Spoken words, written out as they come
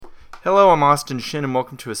Hello, I'm Austin Shin, and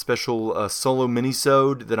welcome to a special solo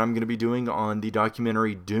minisode that I'm going to be doing on the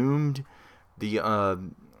documentary Doomed, the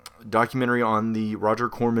documentary on the Roger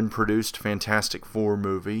Corman-produced Fantastic Four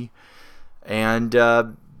movie. And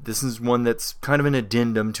this is one that's kind of an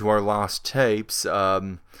addendum to our lost tapes.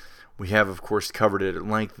 We have, of course, covered it at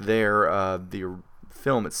length there, the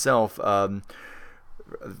film itself.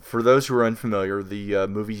 For those who are unfamiliar, the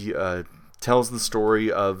movie tells the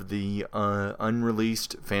story of the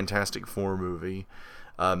unreleased Fantastic Four movie.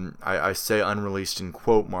 I say unreleased in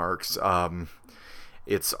quote marks.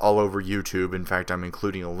 It's all over YouTube. In fact, I'm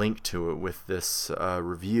including a link to it with this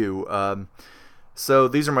review. So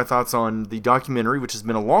these are my thoughts on the documentary, which has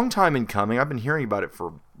been a long time in coming. I've been hearing about it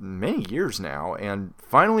for many years now, and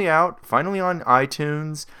finally out, finally on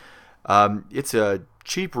iTunes. It's a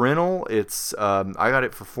cheap rental. It's I got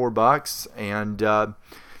it for $4, and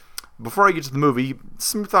before I get to the movie,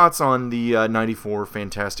 some thoughts on the 94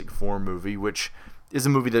 Fantastic Four movie, which is a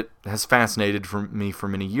movie that has fascinated me for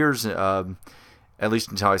many years, at least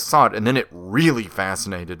until I saw it, and then it really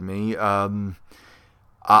fascinated me.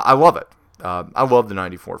 I love it. I love the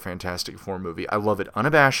 94 Fantastic Four movie. I love it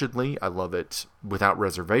unabashedly. I love it without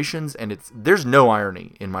reservations, and there's no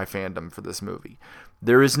irony in my fandom for this movie.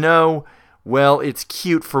 There is no, well, it's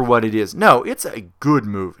cute for what it is. No, it's a good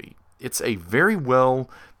movie. It's a very well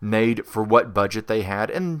made for what budget they had,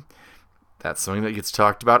 and that's something that gets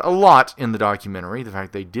talked about a lot in the documentary, the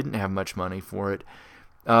fact they didn't have much money for it.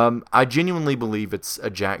 I genuinely believe it's a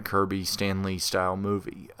Jack Kirby, Stan Lee style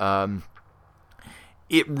movie.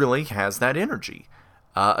 It really has that energy.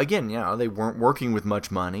 Again, they weren't working with much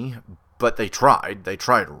money, but they tried. They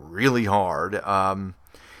tried really hard.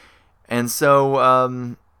 And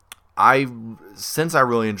so since I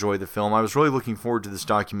really enjoyed the film, I was really looking forward to this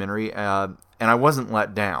documentary, and I wasn't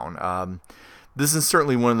let down. This is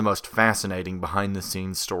certainly one of the most fascinating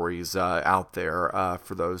behind-the-scenes stories out there.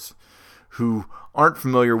 For those who aren't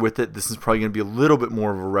familiar with it, this is probably going to be a little bit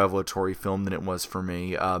more of a revelatory film than it was for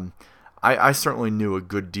me. I certainly knew a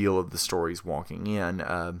good deal of the stories walking in.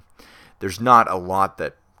 There's not a lot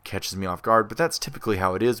that catches me off guard, but that's typically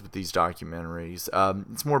how it is with these documentaries.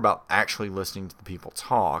 It's more about actually listening to the people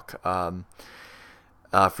talk.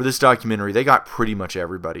 For this documentary, they got pretty much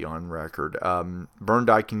everybody on record. Bernd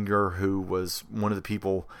Eichinger, who was one of the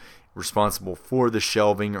people responsible for the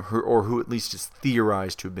shelving, or who at least is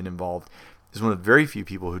theorized to have been involved, is one of the very few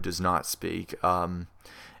people who does not speak,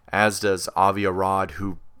 as does Avi Arad,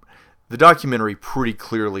 who the documentary pretty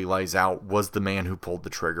clearly lays out was the man who pulled the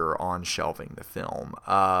trigger on shelving the film.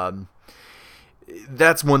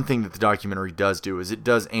 That's one thing that the documentary does do, is it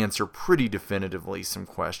does answer pretty definitively some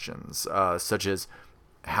questions, such as,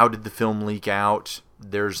 how did the film leak out?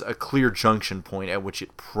 There's a clear junction point at which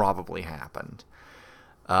it probably happened.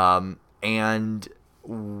 And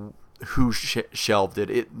who shelved it?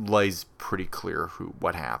 It lays pretty clear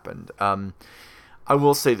what happened. I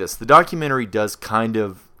will say this, the documentary is kind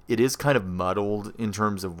of muddled in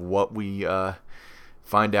terms of what we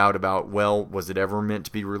find out about, well, was it ever meant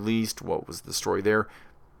to be released? What was the story there?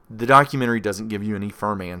 The documentary doesn't give you any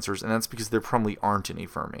firm answers, and that's because there probably aren't any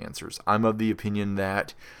firm answers. I'm of the opinion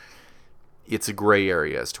that it's a gray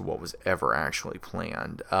area as to what was ever actually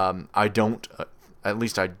planned. I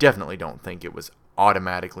definitely don't think it was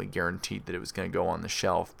automatically guaranteed that it was going to go on the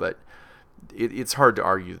shelf, but it's hard to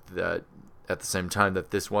argue that at the same time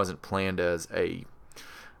that this wasn't planned as a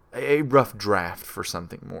rough draft for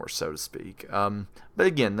something more, so to speak. But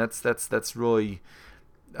again, that's really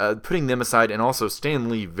putting them aside, and also Stan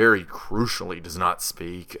Lee very crucially does not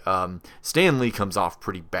speak. Stan Lee comes off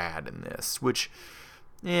pretty bad in this, which,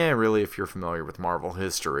 really, if you're familiar with Marvel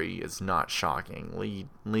history, is not shocking.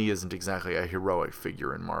 Lee isn't exactly a heroic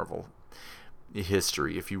figure in Marvel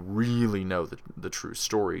history, if you really know the true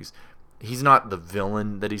stories. He's not the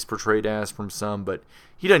villain that he's portrayed as from some, but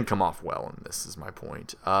he doesn't come off well in this, is my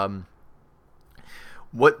point.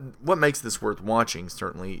 What makes this worth watching,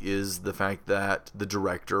 certainly, is the fact that the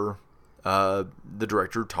director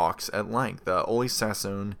talks at length. Ole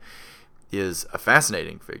Sassoon is a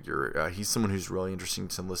fascinating figure. He's someone who's really interesting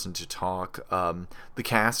to listen to talk. The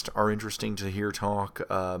cast are interesting to hear talk.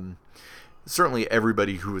 Certainly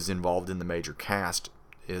everybody who is involved in the major cast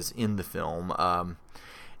is in the film.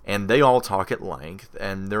 And they all talk at length,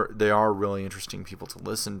 and they are really interesting people to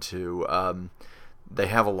listen to. They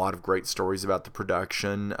have a lot of great stories about the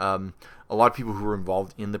production. A lot of people who were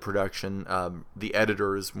involved in the production. The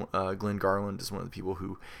editor is Glenn Garland is one of the people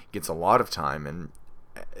who gets a lot of time, and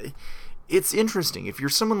it's interesting. If you're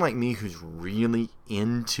someone like me who's really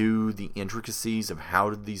into the intricacies of how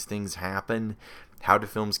did these things happen, how do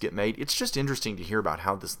films get made, it's just interesting to hear about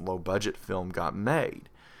how this low budget film got made.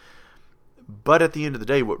 But at the end of the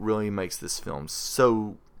day, what really makes this film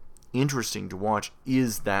so interesting to watch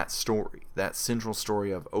is that story, that central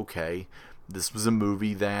story of, okay, this was a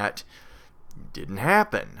movie that didn't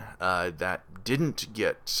happen, that didn't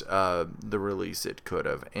get the release it could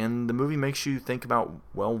have, and the movie makes you think about,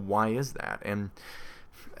 well, why is that? And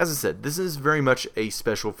as I said, this is very much a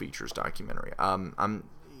special features documentary. I'm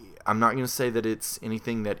not going to say that it's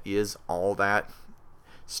anything that is all that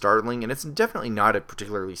startling, and it's definitely not a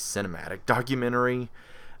particularly cinematic documentary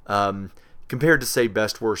compared to, say,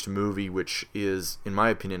 Best Worst Movie, which is, in my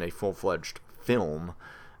opinion, a full-fledged film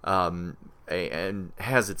and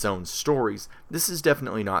has its own stories. This is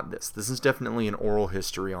definitely not this. This is definitely an oral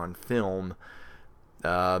history on film,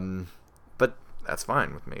 but that's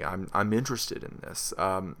fine with me. I'm interested in this.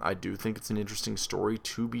 I do think it's an interesting story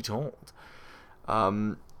to be told.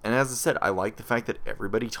 And as I said, I like the fact that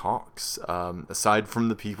everybody talks, aside from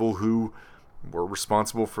the people who were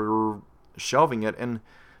responsible for shelving it. And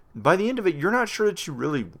by the end of it, you're not sure that you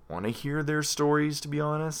really want to hear their stories, to be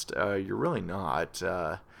honest. You're really not.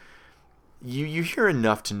 You hear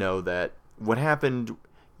enough to know that what happened,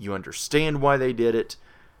 you understand why they did it,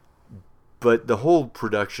 but the whole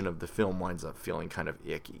production of the film winds up feeling kind of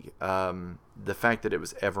icky. The fact that it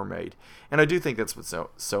was ever made. And I do think that's what's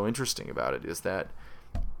so interesting about it, is that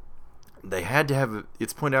they had to have,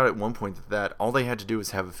 it's pointed out at one point that all they had to do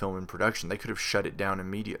was have a film in production. They could have shut it down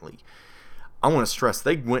immediately. I want to stress,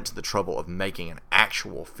 they went to the trouble of making an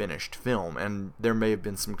actual finished film, and there may have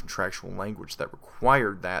been some contractual language that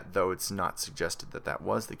required that, though it's not suggested that that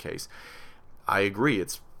was the case. I agree,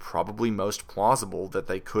 it's probably most plausible that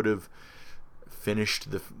they could have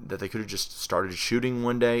that they could have just started shooting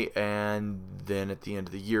one day and then at the end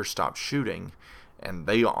of the year stopped shooting. And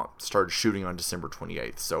they started shooting on December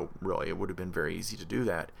 28th, so really it would have been very easy to do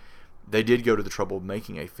that. They did go to the trouble of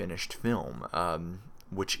making a finished film,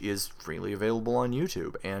 which is freely available on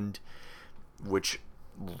YouTube, and which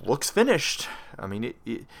looks finished. I mean,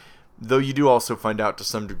 though you do also find out to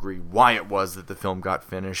some degree why it was that the film got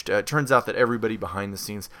finished. It turns out that everybody behind the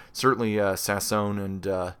scenes, certainly Sassone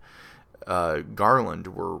and Garland,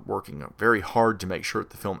 were working very hard to make sure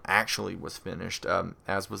that the film actually was finished,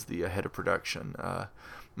 as was the head of production,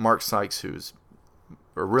 Mark Sykes, who's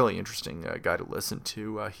a really interesting guy to listen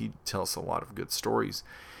to. He tells a lot of good stories.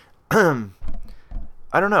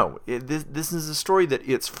 I don't know. This is a story that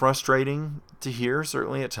it's frustrating to hear,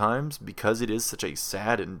 certainly at times, because it is such a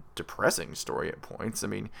sad and depressing story at points. I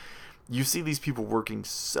mean, you see these people working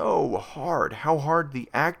so hard, how hard the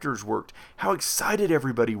actors worked, how excited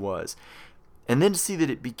everybody was. And then to see that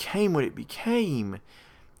it became what it became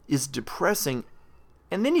is depressing.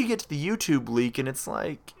 And then you get to the YouTube leak, and it's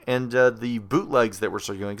like, and the bootlegs that were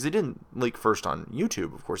circulating, because it didn't leak first on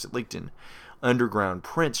YouTube, of course, it leaked in underground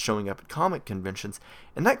prints showing up at comic conventions,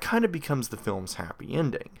 and that kind of becomes the film's happy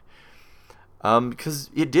ending.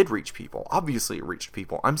 Because it did reach people. Obviously it reached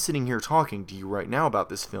people. I'm sitting here talking to you right now about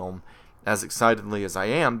this film as excitedly as I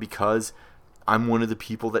am because I'm one of the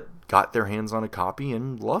people that got their hands on a copy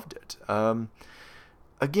and loved it.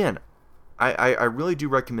 Again, I really do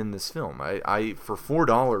recommend this film. I for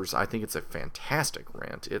 $4, I think it's a fantastic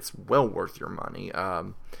rent. It's well worth your money.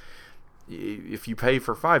 If you pay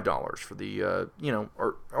for $5 for the,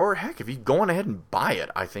 or heck, if you go on ahead and buy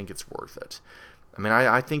it, I think it's worth it. I mean,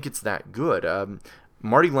 I think it's that good.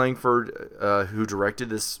 Marty Langford, who directed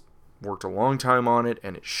this, worked a long time on it,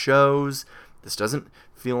 and it shows. This doesn't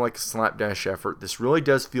feel like a slapdash effort. This really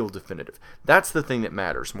does feel definitive. That's the thing that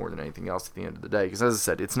matters more than anything else at the end of the day, because as I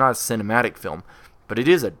said, it's not a cinematic film, but it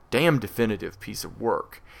is a damn definitive piece of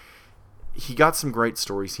work. He got some great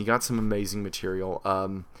stories. He got some amazing material.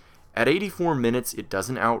 At 84 minutes, it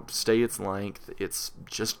doesn't outstay its length. It's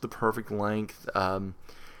just the perfect length.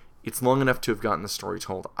 It's long enough to have gotten the story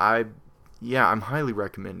told. I'm highly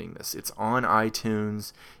recommending this. It's on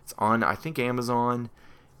iTunes. It's on, I think, Amazon.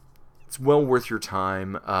 It's well worth your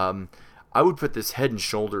time. I would put this head and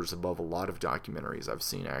shoulders above a lot of documentaries I've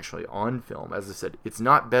seen actually on film. As I said, it's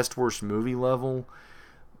not best worst movie level,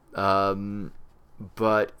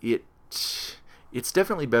 but it's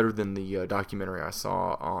definitely better than the documentary I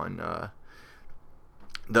saw on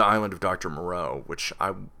The Island of Dr. Moreau, which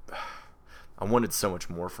I wanted so much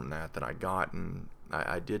more from that than I got, and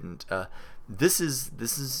I didn't.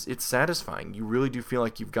 It's satisfying. You really do feel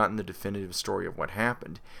like you've gotten the definitive story of what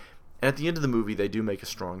happened. And at the end of the movie, they do make a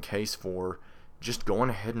strong case for just going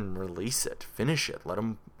ahead and release it, finish it, let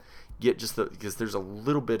them get because there's a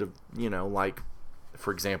little bit of, like,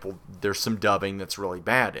 for example, there's some dubbing that's really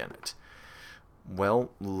bad in it. Well,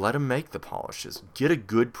 let them make the polishes. Get a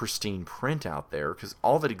good, pristine print out there, because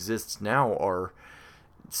all that exists now are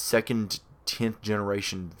second, 10th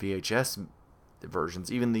generation VHS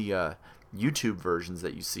versions, even the YouTube versions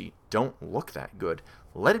that you see, don't look that good.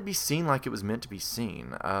 Let it be seen like it was meant to be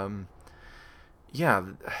seen. Yeah,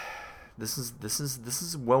 this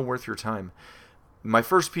is well worth your time. My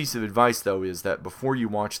first piece of advice, though, is that before you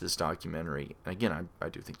watch this documentary, and again, I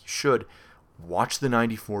do think you should, watch the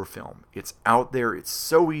 94 film. It's out there. It's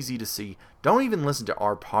so easy to see. Don't even listen to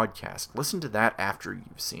our podcast. Listen to that after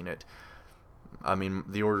you've seen it. I mean,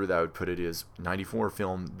 the order that I would put it is 94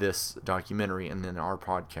 film, this documentary, and then our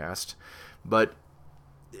podcast. But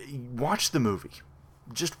watch the movie.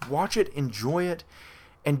 Just watch it, enjoy it,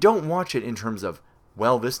 and don't watch it in terms of,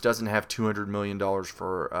 well, this doesn't have $200 million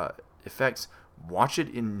for effects. Watch it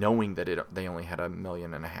in knowing that they only had $1.5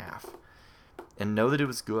 million. And know that it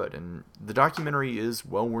was good. And the documentary is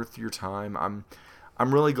well worth your time. I'm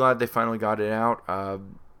really glad they finally got it out.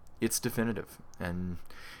 It's definitive, and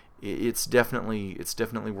it's definitely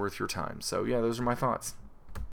worth your time. So yeah, those are my thoughts.